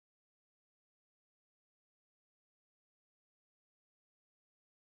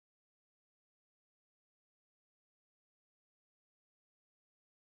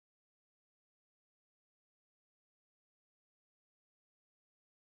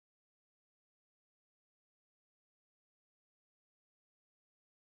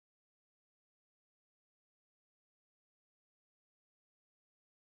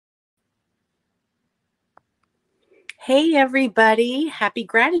Hey everybody, happy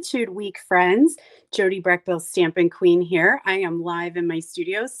gratitude week, friends. Jody Brechbill, Stampin' Queen here. I am live in my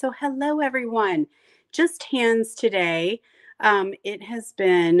studio. So hello everyone. Just hands today. It has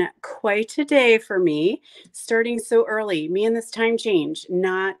been quite a day for me, starting so early. Me and this time change,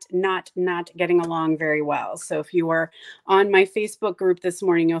 not getting along very well. So if you are on my Facebook group this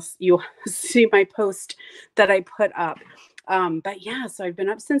morning, you'll see my post that I put up. But yeah, so I've been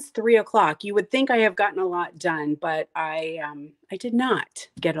up since 3 o'clock. You would think I have gotten a lot done, but I did not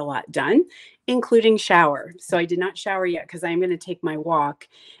get a lot done, including shower. So I did not shower yet because I'm going to take my walk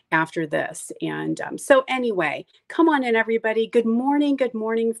after this. And so anyway, come on in, everybody. Good morning,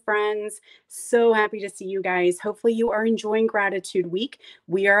 friends. So happy to see you guys. Hopefully you are enjoying Gratitude Week.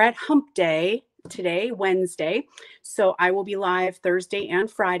 We are at Hump Day today, Wednesday. So I will be live Thursday and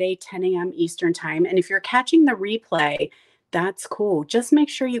Friday, 10 a.m. Eastern Time. And if you're catching the replay, that's cool. Just make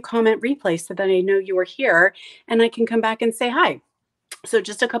sure you comment replay so that I know you are here and I can come back and say hi. So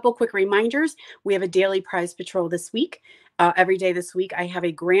just a couple quick reminders. We have a daily prize patrol this week. Every day this week, I have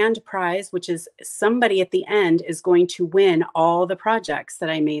a grand prize, which is somebody at the end is going to win all the projects that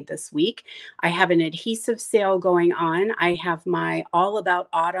I made this week. I have an adhesive sale going on. I have my All About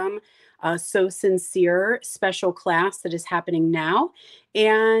Autumn So Sincere special class that is happening now.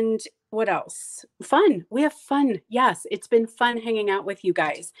 And what else? Fun. We have fun. Yes, it's been fun hanging out with you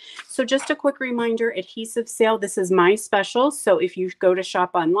guys. So just a quick reminder, adhesive sale. This is my special. So if you go to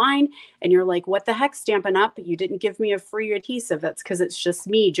shop online and you're like, what the heck, Stampin' Up? You didn't give me a free adhesive. That's because it's just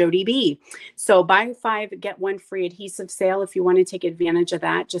me, Jody B. So buy 5, get 1 free adhesive sale. If you want to take advantage of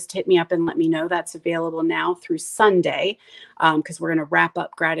that, just hit me up and let me know. That's available now through Sunday because we're going to wrap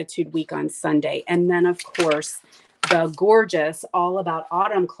up Gratitude Week on Sunday. And then, of course, the gorgeous All About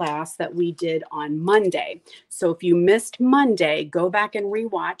Autumn class that we did on Monday. So if you missed Monday, go back and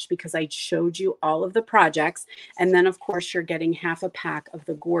rewatch because I showed you all of the projects. And then, of course, you're getting half a pack of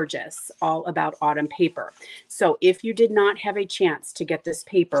the gorgeous All About Autumn paper. So if you did not have a chance to get this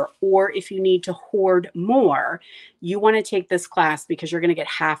paper, or if you need to hoard more, you want to take this class because you're going to get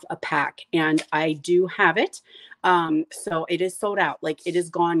half a pack. And I do have it. So it is sold out. Like it is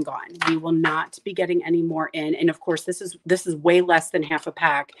gone. We will not be getting any more in. And of course, this is way less than half a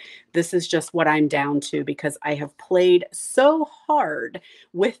pack. This is just what I'm down to because I have played so hard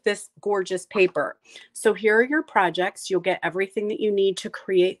with this gorgeous paper. So here are your projects. You'll get everything that you need to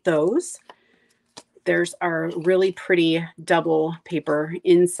create those. There's our really pretty double paper.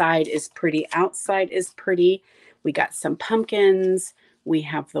 Inside is pretty, outside is pretty. We got some pumpkins. We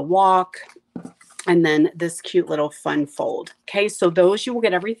have the walk. And then this cute little fun fold. Okay, so those you will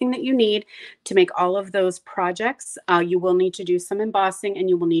get everything that you need to make all of those projects. You will need to do some embossing and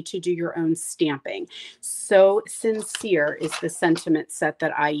you will need to do your own stamping. So Sincere is the sentiment set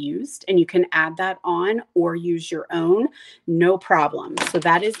that I used, and you can add that on or use your own, no problem. So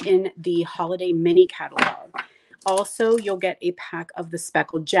that is in the holiday mini catalog. Also, you'll get a pack of the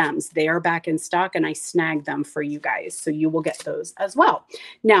speckled gems. They are back in stock and I snagged them for you guys. So you will get those as well.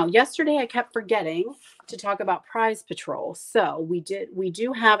 Now, yesterday I kept forgetting to talk about Prize Patrol. So we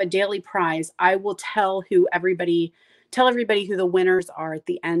do have a daily prize. I will tell everybody who the winners are at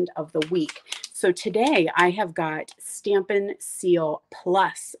the end of the week. So today I have got Stampin' Seal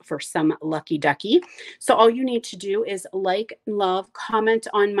Plus for some lucky ducky. So all you need to do is like, love, comment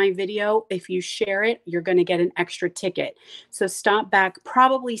on my video. If you share it, you're going to get an extra ticket. So stop back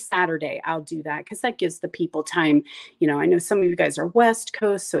probably Saturday. I'll do that because that gives the people time. You know, I know some of you guys are West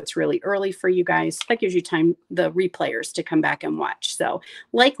Coast, so it's really early for you guys. That gives you time, the replayers, to come back and watch. So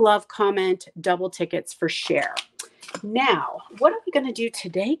like, love, comment, double tickets for share. Now, what are we going to do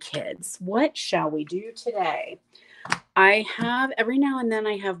today, kids? What shall we do today? I have, every now and then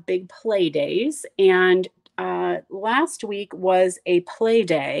I have big play days, and last week was a play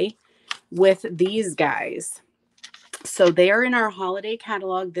day with these guys. So they are in our holiday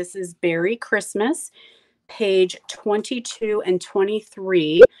catalog. This is Beary Christmas, page 22 and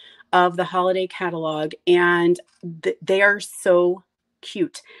 23 of the holiday catalog, and they are so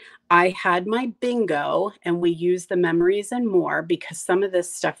cute. I had my bingo and we used the memories and more because some of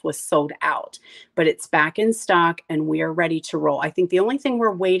this stuff was sold out, but it's back in stock and we are ready to roll. I think the only thing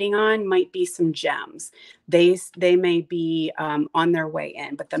we're waiting on might be some gems. They may be on their way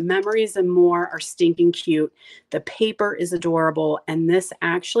in, but the memories and more are stinking cute. The paper is adorable. And this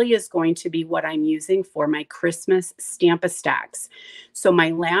actually is going to be what I'm using for my Christmas Stamp-A-Stacks. So my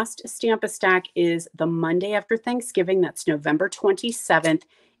last Stamp-A-Stack is the Monday after Thanksgiving. That's November 27th.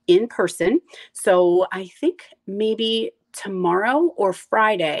 In person. So I think maybe tomorrow or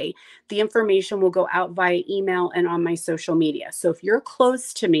Friday, the information will go out via email and on my social media. So if you're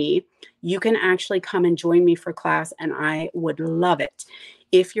close to me, you can actually come and join me for class, and I would love it.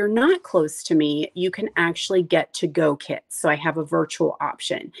 If you're not close to me, you can actually get to-go kits. So I have a virtual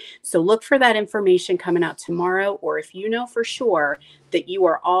option. So look for that information coming out tomorrow, or if you know for sure that you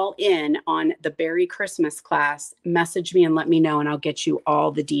are all in on the Beary Christmas class, message me and let me know, and I'll get you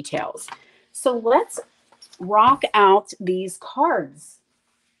all the details. So let's rock out these cards.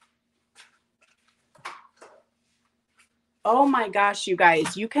 Oh my gosh, you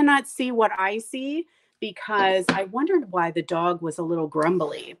guys, you cannot see what I see because I wondered why the dog was a little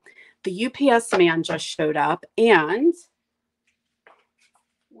grumbly. The UPS man just showed up, and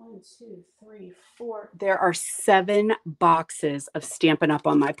 1, 2, 3, 4. There are 7 boxes of Stampin' Up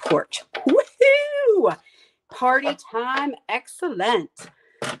on my porch. Woohoo! Party time, excellent.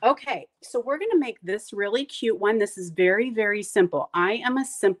 Okay, so we're going to make this really cute one. This is very, very simple. I am a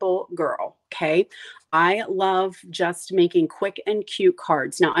simple girl, okay? I love just making quick and cute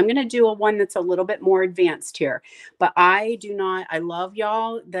cards. Now, I'm going to do a one that's a little bit more advanced here, but I love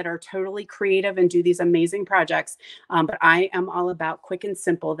y'all that are totally creative and do these amazing projects, but I am all about quick and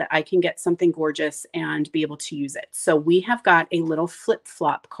simple that I can get something gorgeous and be able to use it. So we have got a little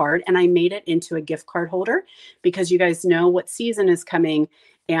flip-flop card, and I made it into a gift card holder because you guys know what season is coming.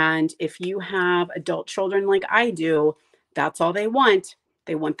 And if you have adult children like I do, that's all they want.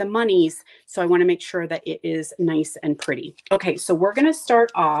 They want the monies. So I want to make sure that it is nice and pretty. Okay, so we're going to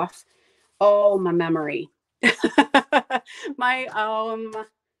start off. Oh, my memory. Well,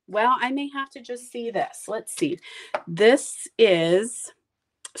 I may have to just see this. Let's see. This is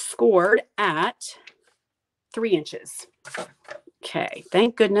scored at 3 inches. Okay,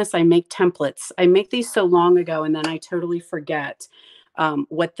 thank goodness I make templates. I make these so long ago, and then I totally forget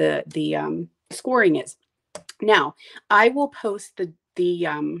what the scoring is. Now, I will post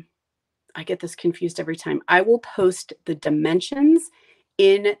I get this confused every time. I will post the dimensions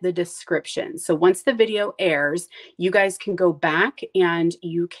in the description. So once the video airs, you guys can go back and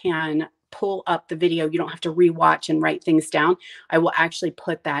you can pull up the video. You don't have to rewatch and write things down. I will actually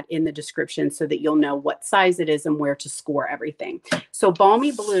put that in the description so that you'll know what size it is and where to score everything. So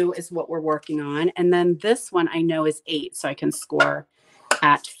Balmy Blue is what we're working on. And then this one I know is 8, so I can score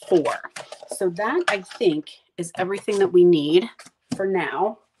at 4. So that, I think, is everything that we need for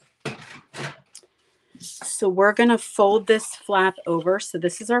now. So we're going to fold this flap over. So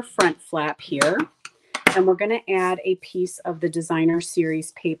this is our front flap here. And we're going to add a piece of the designer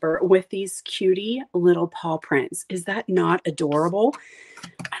series paper with these cutie little paw prints. Is that not adorable?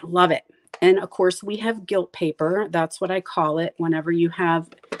 I love it. And of course, we have gilt paper. That's what I call it whenever you have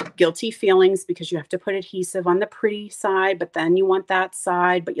guilty feelings, because you have to put adhesive on the pretty side, but then you want that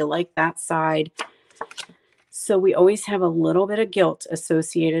side, but you like that side. So we always have a little bit of guilt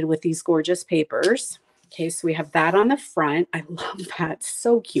associated with these gorgeous papers. Okay, so we have that on the front. I love that.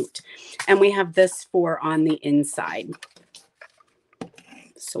 So cute. And we have this for on the inside.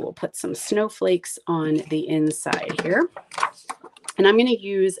 So we'll put some snowflakes on the inside here. And I'm going to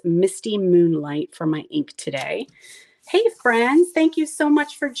use Misty Moonlight for my ink today. Hey, friends. Thank you so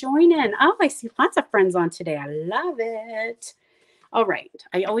much for joining. Oh, I see lots of friends on today. I love it. All right.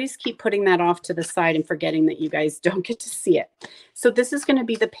 I always keep putting that off to the side and forgetting that you guys don't get to see it. So this is going to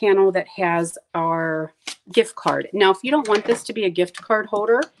be the panel that has our gift card. Now, if you don't want this to be a gift card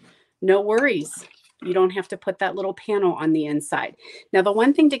holder, no worries. You don't have to put that little panel on the inside. Now, the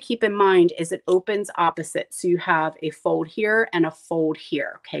one thing to keep in mind is it opens opposite. So you have a fold here and a fold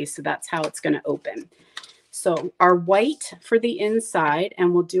here. Okay, so that's how it's going to open. So our white for the inside,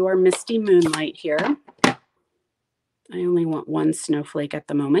 and we'll do our Misty Moonlight here. I only want one snowflake at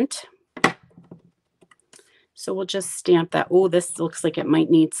the moment. So we'll just stamp that. Oh, this looks like it might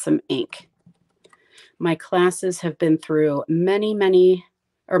need some ink. My classes have been through many,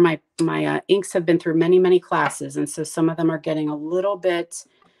 or my inks have been through many classes. And so some of them are getting a little bit,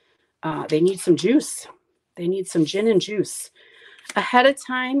 they need some juice. They need some gin and juice. Ahead of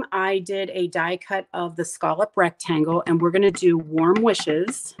time, I did a die cut of the scallop rectangle, and we're going to do warm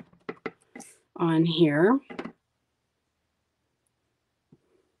wishes on here.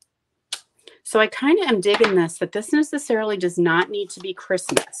 So I kind of am digging this, that this necessarily does not need to be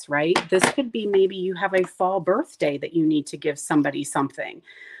Christmas, right? This could be maybe you have a fall birthday that you need to give somebody something.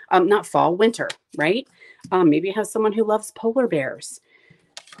 Not fall, winter, right? Maybe you have someone who loves polar bears.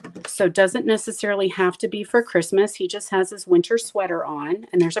 So it doesn't necessarily have to be for Christmas. He just has his winter sweater on,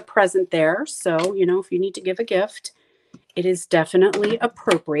 and there's a present there. So, you know, if you need to give a gift, it is definitely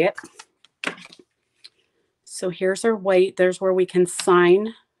appropriate. So here's our white. There's where we can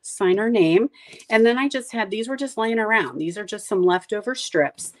sign sign our name. And then I just had, these were just laying around. These are just some leftover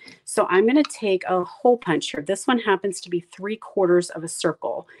strips. So I'm going to take a hole punch here. This one happens to be 3/4 of a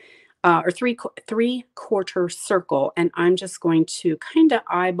circle, or three-quarter circle. And I'm just going to kind of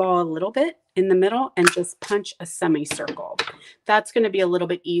eyeball a little bit in the middle and just punch a semicircle. That's going to be a little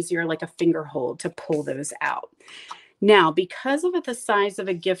bit easier, like a finger hold, to pull those out. Now, because of the size of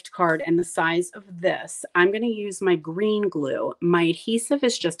a gift card and the size of this, I'm going to use my green glue. My adhesive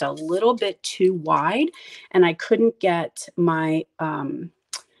is just a little bit too wide, and I couldn't get my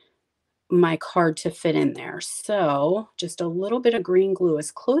my card to fit in there. So just a little bit of green glue,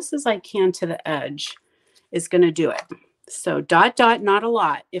 as close as I can to the edge, is going to do it. So dot, dot, not a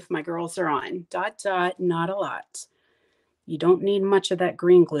lot if my girls are on. Dot, dot, not a lot. You don't need much of that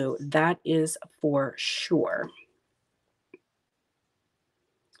green glue. That is for sure.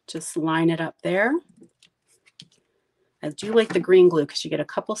 Just line it up there. I do like the green glue because you get a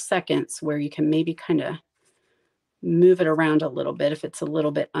couple seconds where you can maybe kind of move it around a little bit if it's a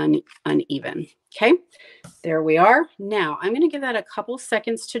little bit uneven. Okay, there we are. Now I'm going to give that a couple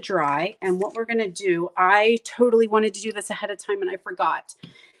seconds to dry. And what we're going to do, I totally wanted to do this ahead of time and I forgot.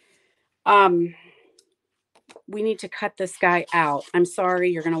 We need to cut this guy out. I'm sorry,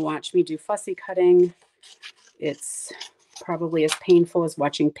 you're going to watch me do fussy cutting. It's probably as painful as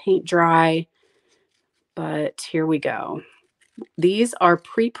watching paint dry, but here we go. These are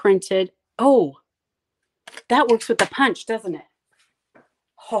pre-printed. Oh, that works with the punch, doesn't it?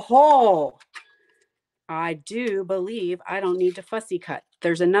 Ho ho. I do believe I don't need to fussy cut.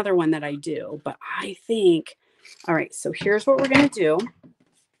 There's another one that I do, but I think, all right, so here's what we're going to do.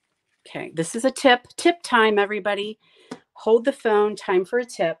 Okay, this is a tip time, everybody. Hold the phone, time for a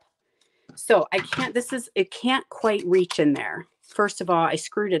tip. So I can't, it can't quite reach in there. First of all, I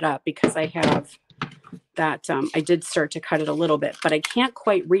screwed it up because I have that, I did start to cut it a little bit, but I can't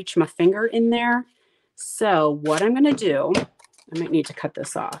quite reach my finger in there. So what I'm going to do, I might need to cut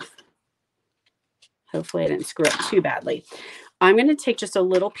this off. Hopefully I didn't screw up too badly. I'm going to take just a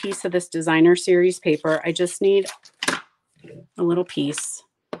little piece of this designer series paper. I just need a little piece.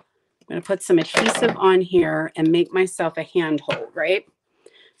 I'm going to put some adhesive on here and make myself a handhold, right?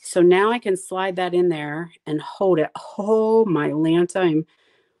 So now I can slide that in there and hold it. Oh my lantime.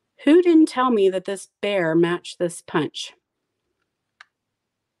 Who didn't tell me that this bear matched this punch?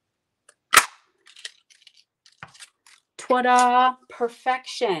 Ta-da!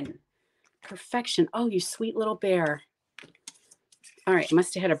 Perfection. Perfection. Oh, you sweet little bear. All right,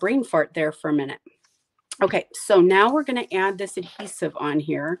 must have had a brain fart there for a minute. Okay, so now we're going to add this adhesive on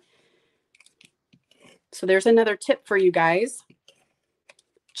here. So there's another tip for you guys.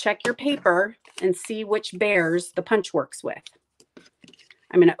 Check your paper and see which bears the punch works with.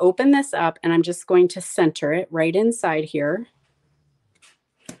 I'm going to open this up and I'm just going to center it right inside here.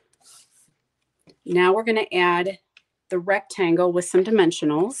 Now we're going to add the rectangle with some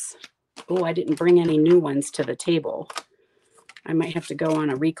dimensionals. Oh, I didn't bring any new ones to the table. I might have to go on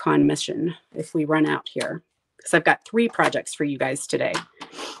a recon mission if we run out here, because I've got 3 projects for you guys today.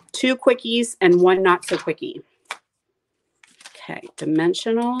 2 quickies and 1 not so quickie. Okay,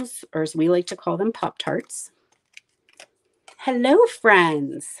 dimensionals, or as we like to call them, Pop-Tarts. Hello,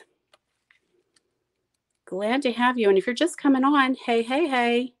 friends. Glad to have you. And if you're just coming on, hey, hey,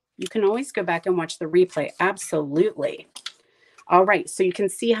 hey, you can always go back and watch the replay. Absolutely. All right, so you can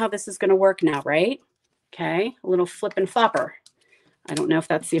see how this is going to work now, right? Okay, a little flip and flopper. I don't know if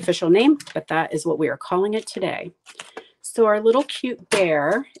that's the official name, but that is what we are calling it today. So our little cute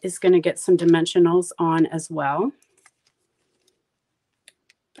bear is going to get some dimensionals on as well.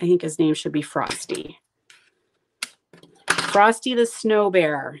 I think his name should be Frosty. Frosty the Snow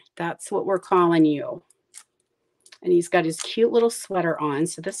Bear. That's what we're calling you. And he's got his cute little sweater on.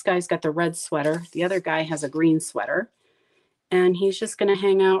 So this guy's got the red sweater. The other guy has a green sweater. And he's just going to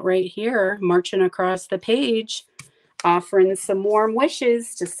hang out right here, marching across the page, offering some warm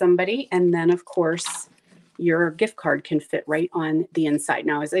wishes to somebody. And then, of course, your gift card can fit right on the inside.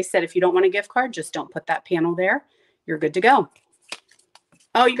 Now, as I said, if you don't want a gift card, just don't put that panel there. You're good to go.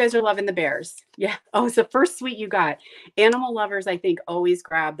 Oh, you guys are loving the bears. Yeah. Oh, it's the first sweet you got. Animal lovers, I think, always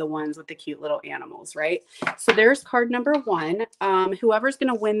grab the ones with the cute little animals, right? So there's card number 1. Whoever's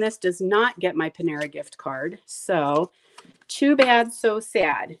going to win this does not get my Panera gift card. So too bad, so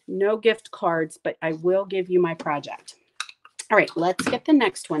sad. No gift cards, but I will give you my project. All right, let's get the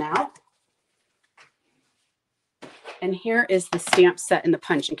next one out. And here is the stamp set and the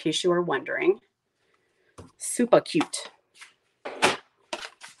punch, in case you are wondering. Super cute.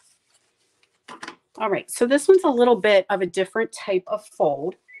 All right, so this one's a little bit of a different type of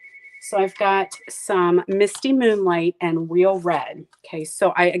fold. So I've got some Misty Moonlight and Real Red. Okay,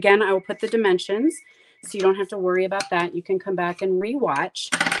 so I will put the dimensions so you don't have to worry about that. You can come back and rewatch.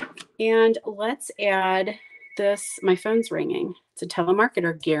 And let's add this. My phone's ringing. It's a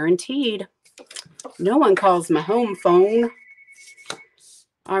telemarketer, guaranteed. No one calls my home phone.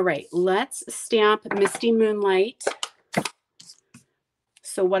 All right, let's stamp Misty Moonlight.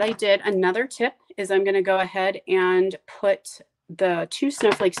 So what I did, another tip is I'm going to go ahead and put the two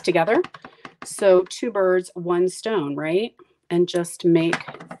snowflakes together. So two birds, one stone, right? And just make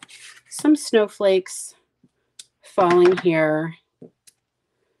some snowflakes falling here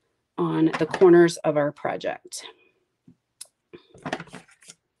on the corners of our project.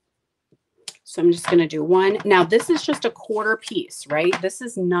 So I'm just going to do one. Now this is just a quarter piece, right? This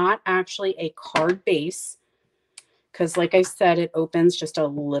is not actually a card base because like I said, it opens just a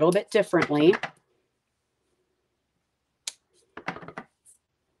little bit differently.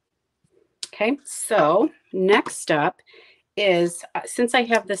 Okay, so next up is, since I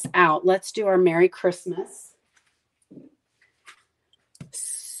have this out, let's do our Merry Christmas.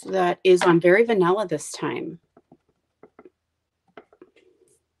 So that is on Very Vanilla this time.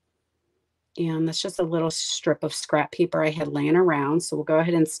 And that's just a little strip of scrap paper I had laying around. So we'll go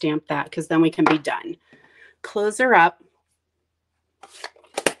ahead and stamp that because then we can be done. Close her up.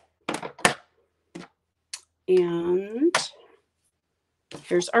 And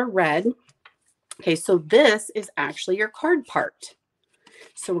here's our red. Okay, so this is actually your card part.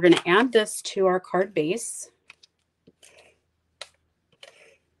 So we're going to add this to our card base.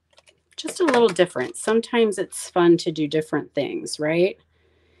 Just a little different. Sometimes it's fun to do different things, right?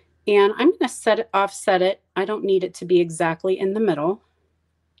 And I'm going to offset it. I don't need it to be exactly in the middle.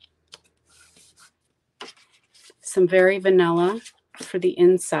 Some Very Vanilla for the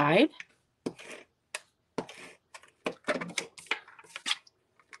inside.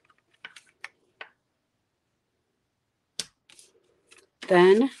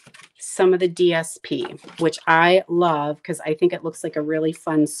 Then some of the DSP, which I love because I think it looks like a really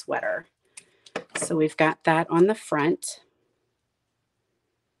fun sweater. So we've got that on the front.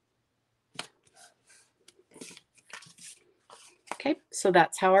 Okay, so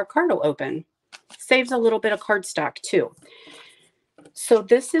that's how our card will open. Saves a little bit of cardstock too. So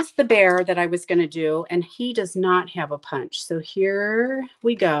this is the bear that I was going to do, and he does not have a punch. So here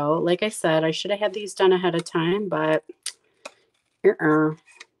we go. Like I said, I should have had these done ahead of time, but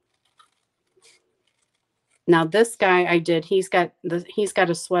Now this guy I did, he's got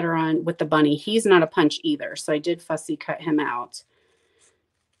a sweater on with the bunny. He's not a punch either, so I did fussy cut him out.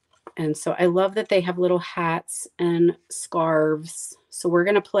 And so I love that they have little hats and scarves. So we're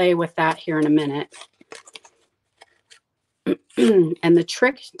going to play with that here in a minute. And the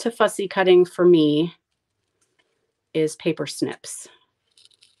trick to fussy cutting for me is paper snips.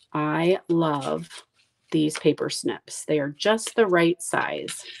 I love these paper snips. They are just the right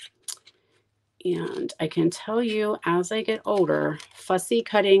size. And I can tell you, as I get older, fussy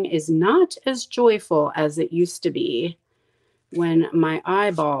cutting is not as joyful as it used to be when my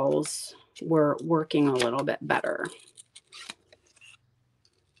eyeballs were working a little bit better.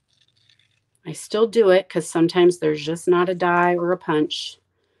 I still do it because sometimes there's just not a die or a punch.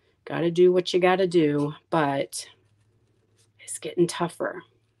 Got to do what you got to do, but it's getting tougher.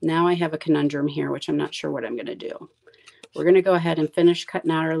 Now I have a conundrum here, which I'm not sure what I'm going to do. We're going to go ahead and finish cutting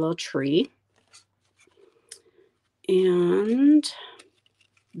out our little tree. And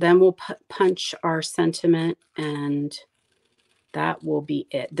then we'll punch our sentiment, and that will be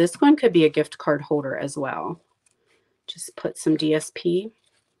it. This one could be a gift card holder as well. Just put some DSP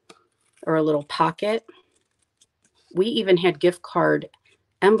or a little pocket. We even had gift card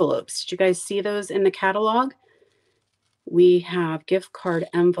envelopes. Did you guys see those in the catalog? We have gift card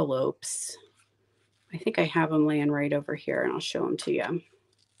envelopes. I think I have them laying right over here, and I'll show them to you.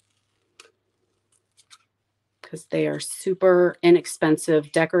 Because they are super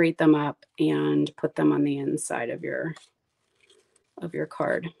inexpensive. Decorate them up and put them on the inside of your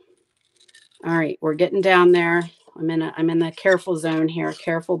card. All right, we're getting down there. I'm in the careful zone here.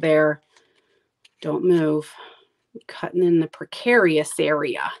 Careful, bear. Don't move. I'm cutting in the precarious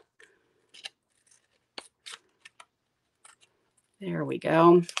area. There we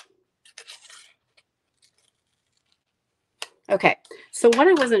go. Okay, so what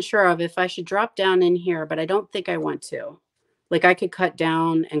I wasn't sure of, if I should drop down in here, but I don't think I want to. Like I could cut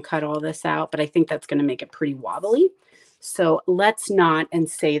down and cut all this out, but I think that's going to make it pretty wobbly. So let's not and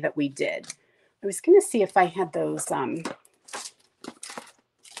say that we did. I was going to see if I had those. I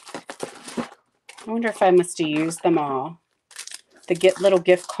wonder if I must have used them all. The little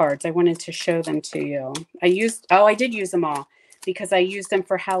gift cards. I wanted to show them to you. I did use them all. because I use them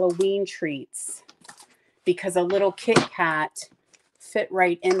for Halloween treats because a little Kit Kat fit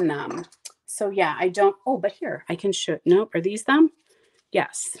right in them. So yeah, I don't, oh, but here, I can show, nope, are these them?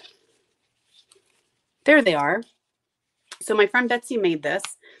 Yes. There they are. So my friend Betsy made this.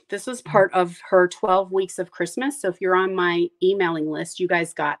 This was part of her 12 weeks of Christmas. So if you're on my emailing list, you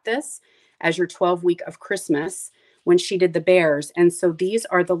guys got this as your 12 week of Christmas when she did the bears. And so these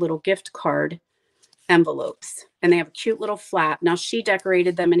are the little gift card envelopes, and they have a cute little flap. Now she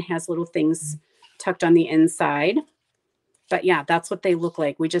decorated them and has little things tucked on the inside. But yeah, that's what they look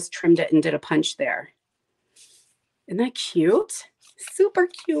like. We just trimmed it and did a punch there. Isn't that cute? Super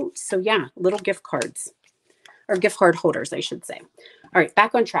cute. So yeah, little gift cards. Or gift card holders, I should say. All right,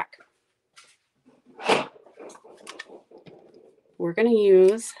 back on track. We're going to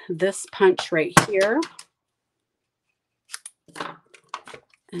use this punch right here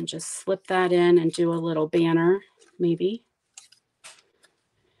and just slip that in and do a little banner, maybe.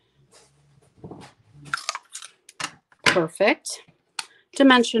 Perfect.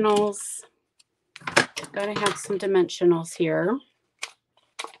 Dimensionals. Got to have some dimensionals here.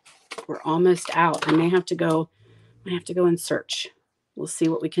 We're almost out. I may have to go and search. We'll see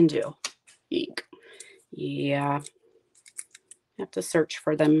what we can do. Eek. Yeah. Have to search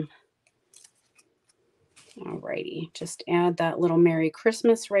for them. Alrighty. Just add that little Merry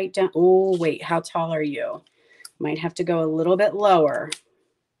Christmas right down. Oh, wait. How tall are you? Might have to go a little bit lower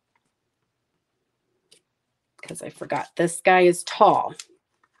because I forgot this guy is tall.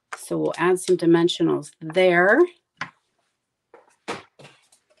 So we'll add some dimensionals there.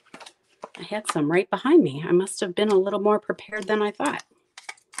 I had some right behind me. I must have been a little more prepared than I thought.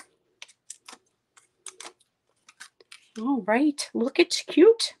 All right. Look, it's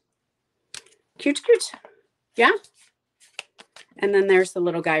cute. Cute, cute. Yeah. And then there's the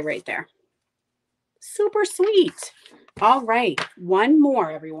little guy right there. Super sweet. All right. One more,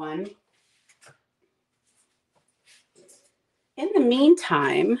 everyone. In the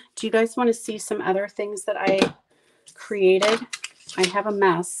meantime, do you guys want to see some other things that I created? I have a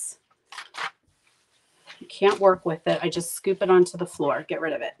mess. You can't work with it. I just scoop it onto the floor. Get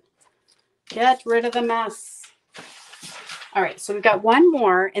rid of it. Get rid of the mess. All right, so we've got one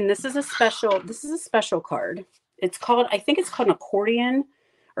more, and this is a special card. It's called, I think it's called an accordion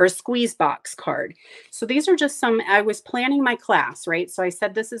or a squeeze box card. So these are just some, I was planning my class, right? So I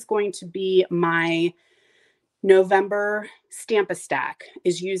said this is going to be my November Stamp-a-Stack,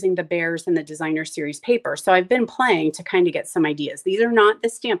 is using the bears and the designer series paper. So I've been playing to kind of get some ideas. These are not the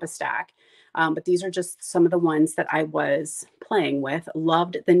Stamp-a-Stack, but these are just some of the ones that I was playing with.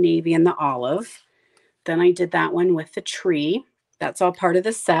 Loved the navy and the olive. Then I did that one with the tree. That's all part of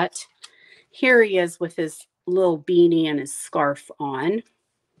the set. Here he is with his little beanie and his scarf on.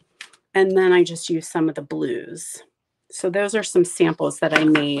 And then I just used some of the blues. So those are some samples that I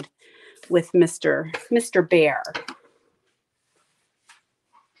made with Mr. Bear.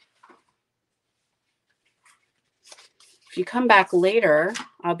 If you come back later,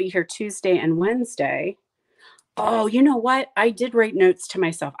 I'll be here Tuesday and Wednesday. Oh, you know what? I did write notes to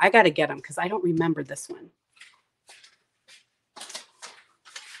myself. I got to get them because I don't remember this one.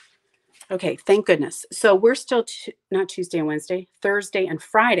 Okay, thank goodness. So we're still, not Tuesday and Wednesday, Thursday and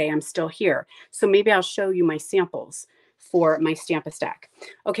Friday, I'm still here. So maybe I'll show you my samples for my Stamp-a-Stack.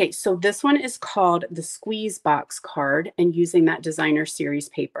 Okay, so this one is called the Squeeze Box card and using that designer series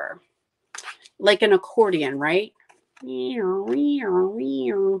paper. Like an accordion, right? All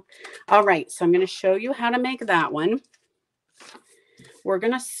right, so I'm going to show you how to make that one. We're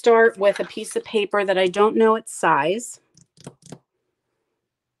going to start with a piece of paper that I don't know its size.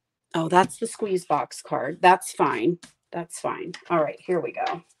 Oh, that's the Squeeze Box card. That's fine. That's fine. All right, here we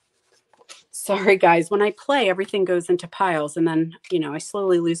go. Sorry, guys. When I play, everything goes into piles, and then, you know, I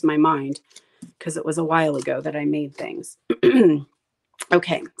slowly lose my mind because it was a while ago that I made things.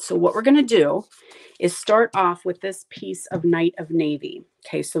 Okay, so what we're going to do is start off with this piece of Night of Navy.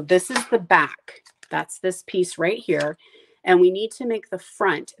 Okay, so this is the back. That's this piece right here. And we need to make the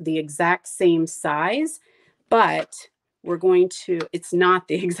front the exact same size, but we're going to, it's not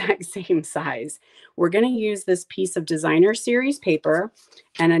the exact same size. We're going to use this piece of designer series paper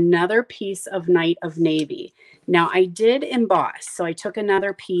and another piece of Night of Navy. Now I did emboss, so I took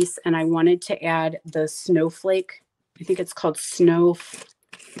another piece and I wanted to add the snowflake. I think it's called Snowfall.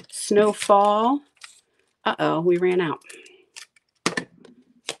 Uh-oh, we ran out.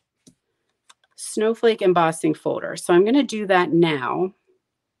 Snowflake embossing folder. So I'm going to do that now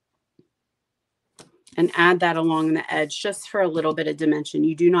and add that along the edge just for a little bit of dimension.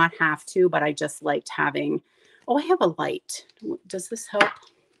 You do not have to, but I just liked having, oh, I have a light. Does this help?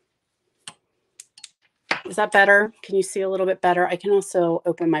 Is that better? Can you see a little bit better? I can also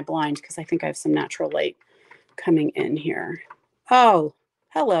open my blind because I think I have some natural light coming in here. Oh,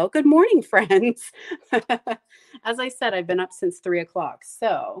 hello. Good morning, friends. As I said, I've been up since 3 o'clock.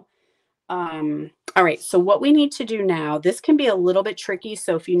 So, all right. So what we need to do now, this can be a little bit tricky.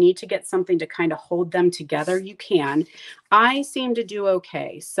 So if you need to get something to kind of hold them together, you can. I seem to do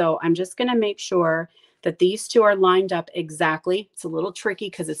okay. So I'm just going to make sure that these two are lined up exactly. It's a little tricky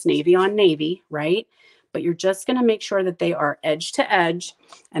because it's navy on navy, right? But you're just going to make sure that they are edge to edge.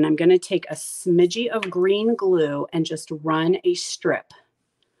 And I'm going to take a smidgy of green glue and just run a strip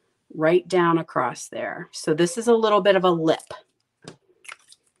right down across there. So this is a little bit of a lip.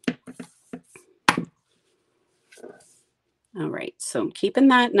 All right, so I'm keeping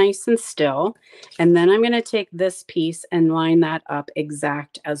that nice and still. And then I'm going to take this piece and line that up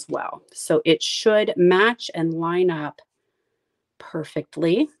exact as well. So it should match and line up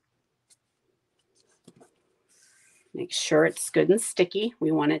perfectly. Make sure it's good and sticky.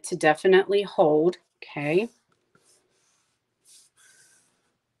 We want it to definitely hold, okay?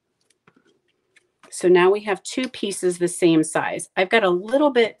 So now we have two pieces the same size. I've got a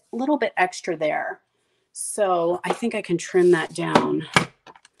little bit extra there. So I think I can trim that down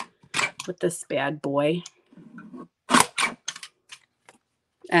with this bad boy.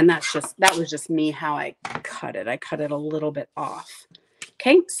 And that was just me how I cut it. I cut it a little bit off.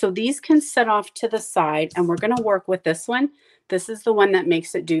 Okay, so these can set off to the side and we're going to work with this one. This is the one that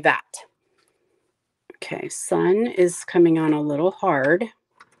makes it do that. Okay, sun is coming on a little hard.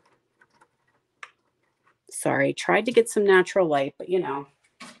 Sorry, tried to get some natural light, but you know.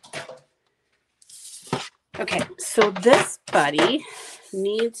 Okay, so this buddy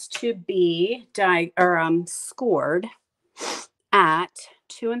needs to be scored at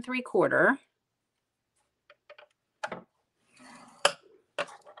 2 3/4,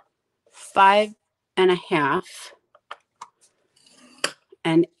 5 1/2,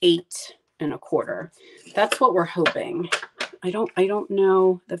 and 8 1/4. That's what we're hoping. I don't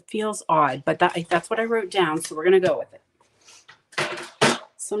know. That feels odd, but that's what I wrote down. So we're gonna go with it.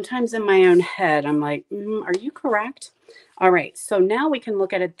 Sometimes in my own head, I'm like, are you correct? All right. So now we can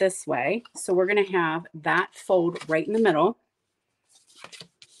look at it this way. So we're gonna have that fold right in the middle,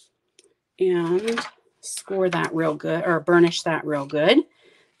 and score that real good, or burnish that real good.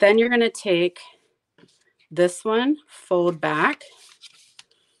 Then you're gonna take this one, fold back.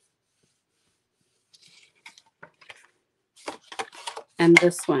 And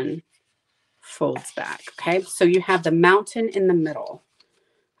this one folds back, okay? So you have the mountain in the middle.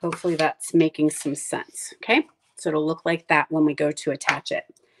 Hopefully that's making some sense, okay? So it'll look like that when we go to attach it.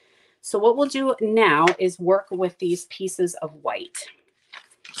 So what we'll do now is work with these pieces of white.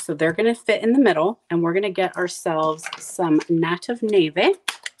 So they're gonna fit in the middle, and we're gonna get ourselves some native navy.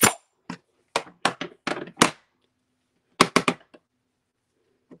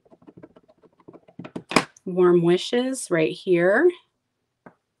 Warm wishes right here.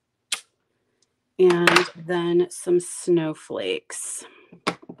 And then some snowflakes.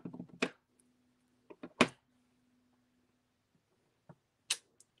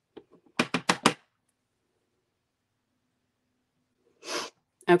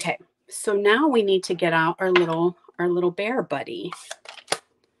 Okay, so now we need to get out our little bear buddy.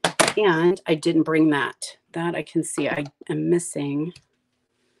 And I didn't bring that. That I can see I am missing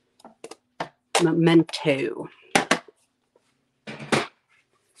memento.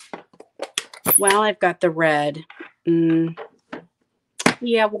 Well, I've got the red. Yeah,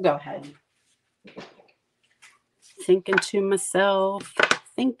 we'll go ahead. Thinking to myself.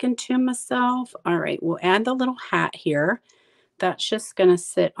 All right, we'll add the little hat here. That's just going to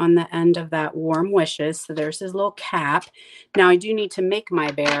sit on the end of that warm wishes. So there's his little cap. Now I do need to make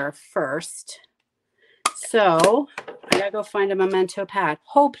my bear first. So I gotta go find a memento pad.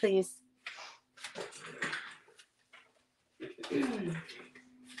 Hold, please.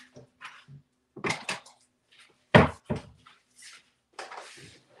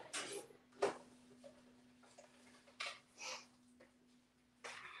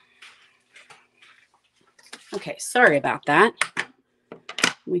 Okay, sorry about that.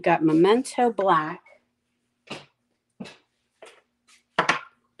 We got memento black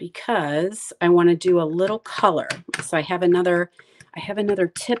because I want to do a little color. So I have another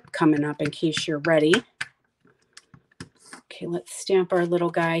tip coming up in case you're ready. Okay, let's stamp our little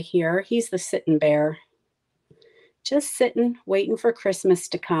guy here. He's the sitting bear. Just sitting, waiting for Christmas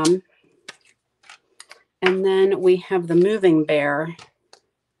to come. And then we have the moving bear.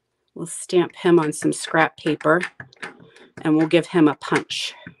 We'll stamp him on some scrap paper and we'll give him a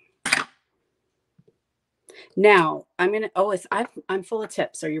punch. Now I'm full of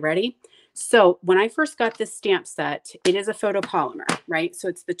tips. Are you ready? So when I first got this stamp set, it is a photopolymer, right? So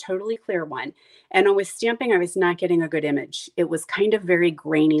it's the totally clear one. And I was stamping, I was not getting a good image. It was kind of very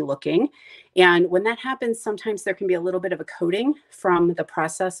grainy looking. And when that happens, sometimes there can be a little bit of a coating from the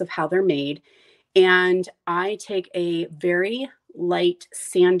process of how they're made. And I take a very light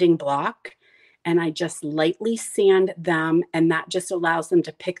sanding block and I just lightly sand them, and that just allows them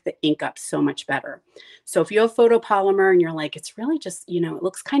to pick the ink up so much better. So if you have photopolymer and you're like, it's really just, you know, it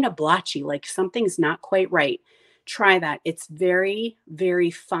looks kind of blotchy, like something's not quite right, try that. It's very,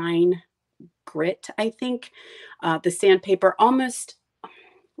 very fine grit, I think. The sandpaper, almost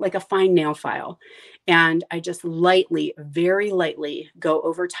like a fine nail file. And I just lightly, very lightly go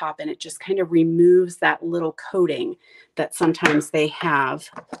over top, and it just kind of removes that little coating that sometimes they have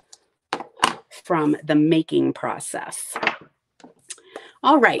from the making process.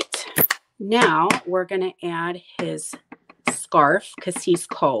 All right, now we're going to add his scarf because he's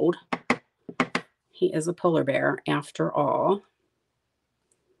cold. He is a polar bear after all.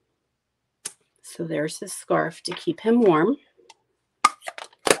 So there's his scarf to keep him warm.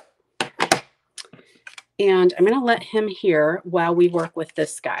 And I'm going to let him here while we work with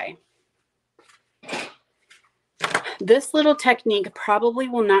this guy. This little technique probably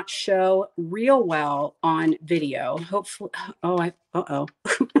will not show real well on video. Hopefully, uh-oh.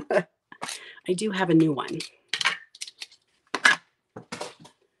 I do have a new one.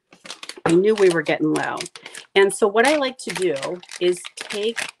 I knew we were getting low. And so what I like to do is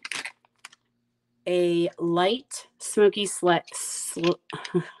take a light smoky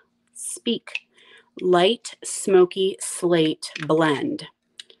light smoky slate blend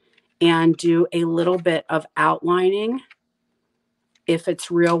and do a little bit of outlining if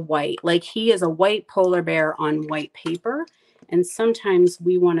it's real white. Like he is a white polar bear on white paper, and sometimes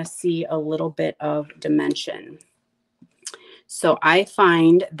we want to see a little bit of dimension. So I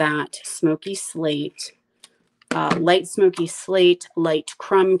find that smoky slate, light smoky slate, light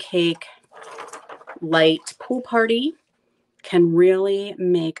crumb cake, light pool party can really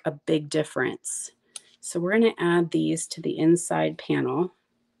make a big difference. So we're going to add these to the inside panel.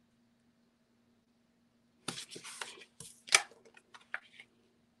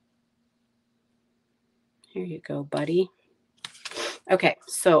 Here you go, buddy. Okay,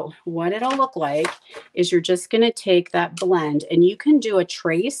 so what it'll look like is you're just going to take that blend, and you can do a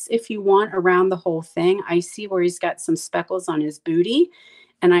trace if you want around the whole thing. I see where he's got some speckles on his booty,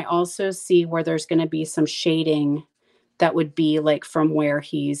 and I also see where there's going to be some shading that would be like from where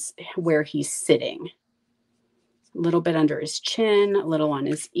he's sitting. A little bit under his chin, a little on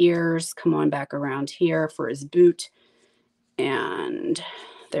his ears. Come on back around here for his boot. And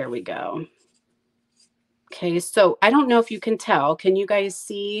there we go. Okay, so I don't know if you can tell. Can you guys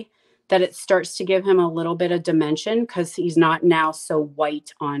see that it starts to give him a little bit of dimension because he's not now so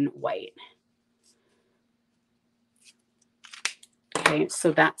white on white? Okay,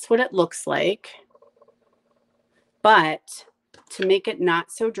 so that's what it looks like. But to make it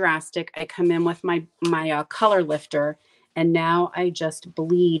not so drastic, I come in with my color lifter, and now I just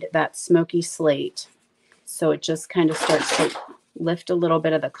bleed that smoky slate. So it just kind of starts to lift a little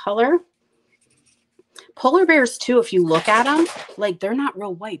bit of the color. Polar bears too, if you look at them, like they're not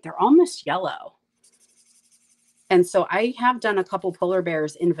real white. They're almost yellow. And so I have done a couple polar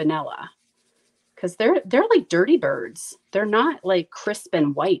bears in vanilla because they're like dirty birds. They're not like crisp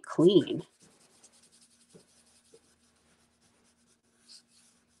and white clean.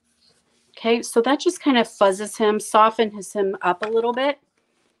 Okay, so that just kind of fuzzes him, softens him up a little bit.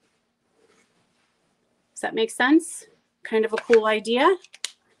 Does that make sense? Kind of a cool idea.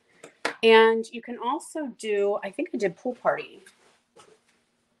 And you can also do, I think I did pool party.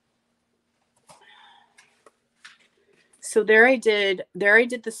 So there I did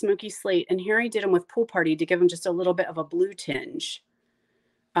the smoky slate, and here I did him with pool party to give him just a little bit of a blue tinge.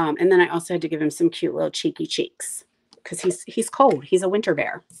 And then I also had to give him some cute little cheeky cheeks because he's cold. He's a winter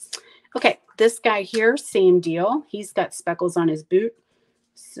bear. Okay, this guy here, same deal. He's got speckles on his boot,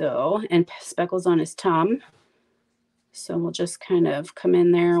 and speckles on his tum. So we'll just kind of come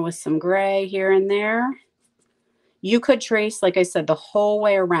in there with some gray here and there. You could trace, like I said, the whole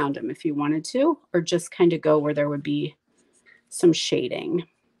way around him if you wanted to, or just kind of go where there would be some shading.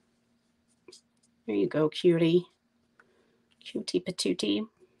 There you go, cutie. Cutie patootie.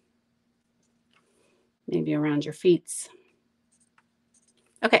 Maybe around your feet.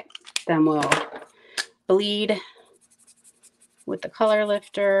 Okay, then we'll bleed with the color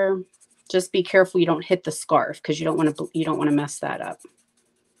lifter. Just be careful you don't hit the scarf because you don't want to mess that up.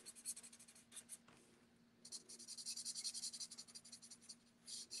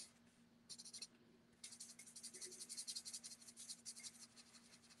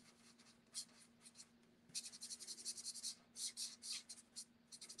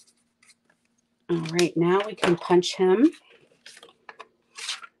 right, now we can punch him.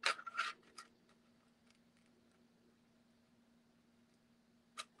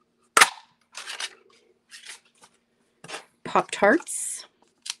 Pop-Tarts,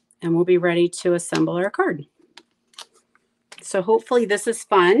 and we'll be ready to assemble our card. So hopefully this is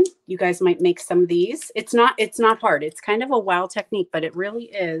fun. You guys might make some of these. It's not hard. It's kind of a wow technique, but it really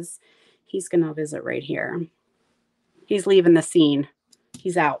is. He's going to visit right here. He's leaving the scene.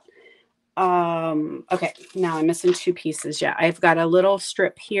 He's out. Okay, now I'm missing 2 pieces. Yeah, I've got a little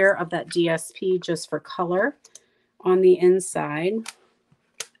strip here of that DSP just for color on the inside.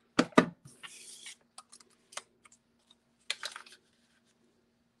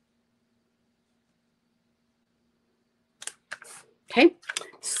 Okay,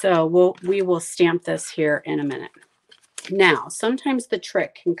 so we will stamp this here in a minute. Now, sometimes the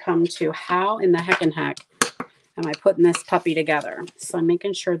trick can come to how in the heck am I putting this puppy together? So I'm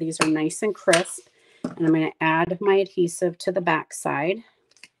making sure these are nice and crisp, and I'm going to add my adhesive to the back side.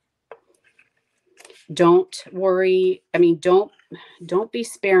 Don't worry. I mean, don't be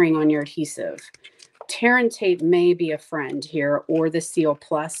sparing on your adhesive. Tear and tape may be a friend here, or the Seal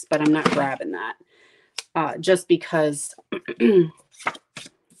Plus, but I'm not grabbing that just because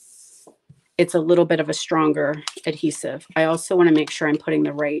it's a little bit of a stronger adhesive. I also want to make sure I'm putting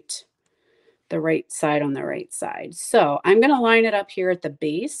the right side on the right side. So I'm going to line it up here at the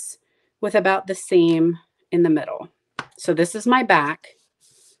base with about the same in the middle. So this is my back.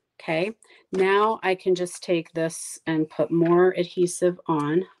 Okay. Now I can just take this and put more adhesive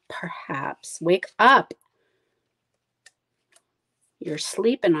on. Perhaps. Wake up. You're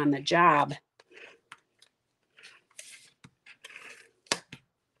sleeping on the job.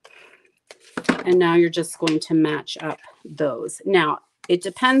 And now you're just going to match up those. Now, it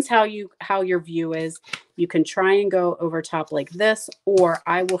depends how your view is. You can try and go over top like this, or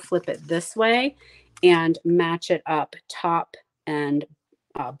I will flip it this way and match it up top and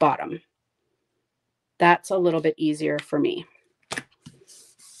bottom. That's a little bit easier for me.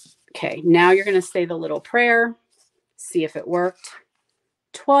 Okay, now you're going to say the little prayer. See if it worked.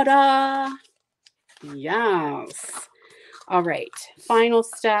 Ta-da! Yes. All right. Final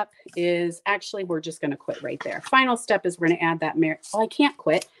step is actually, we're just going to quit right there. Final step is we're going to add that I can't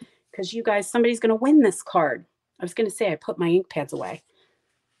quit because you guys, somebody's going to win this card. I was going to say I put my ink pads away.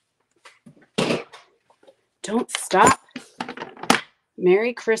 Don't stop.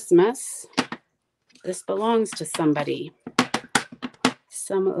 Merry Christmas. This belongs to somebody.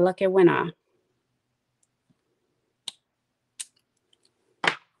 Some lucky winner.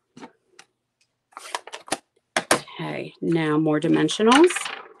 Okay, now more dimensionals.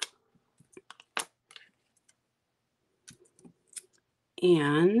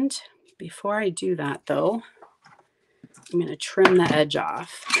 And before I do that, though, I'm going to trim the edge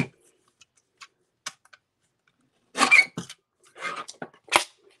off.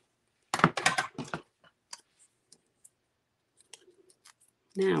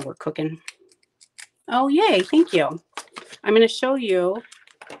 Now we're cooking. Oh, yay. Thank you. I'm going to show you.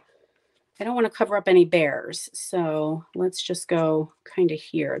 I don't want to cover up any bears, so let's just go kind of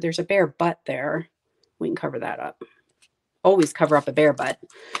here. There's a bear butt there. We can cover that up. Always cover up a bear butt,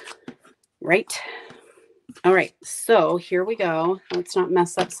 right? All right, so here we go. Let's not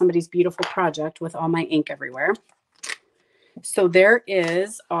mess up somebody's beautiful project with all my ink everywhere. So there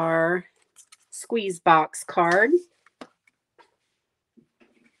is our squeeze box card.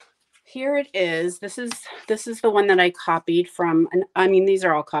 Here it is. This is the one that I copied from, and I mean, these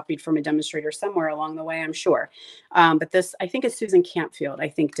are all copied from a demonstrator somewhere along the way, I'm sure. But this, I think it's Susan Campfield, I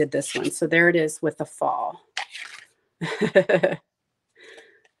think, did this one. So there it is with the fall.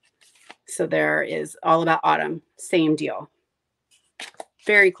 So there is All About Autumn. Same deal.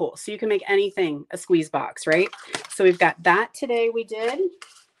 Very cool. So you can make anything a squeeze box, right? So we've got that today we did.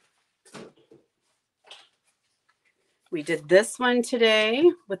 We did this one today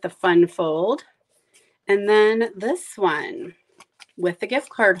with the fun fold. And then this one with the gift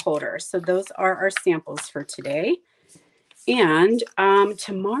card holder. So those are our samples for today. And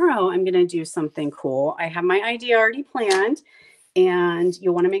tomorrow I'm going to do something cool. I have my idea already planned. And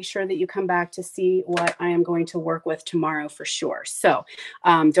you'll want to make sure that you come back to see what I am going to work with tomorrow for sure. So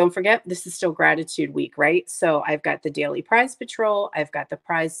don't forget, this is still gratitude week, right? So I've got the daily prize patrol. I've got the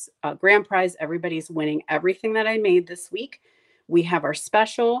prize, grand prize. Everybody's winning everything that I made this week. We have our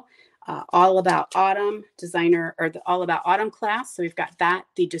special All About Autumn designer, or the All About Autumn class. So we've got that.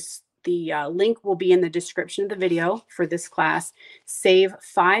 The link will be in the description of the video for this class. Save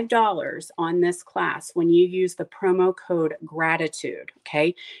 $5 on this class when you use the promo code gratitude.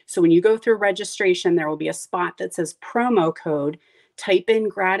 Okay. So when you go through registration, there will be a spot that says promo code. type in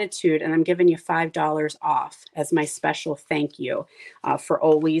gratitude, and I'm giving you $5 off as my special thank you for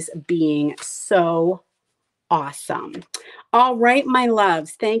always being so awesome. All right, my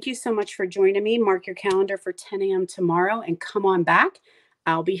loves, thank you so much for joining me. Mark your calendar for 10 a.m. tomorrow and come on back.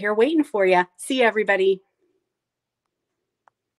 I'll be here waiting for you. See you, everybody.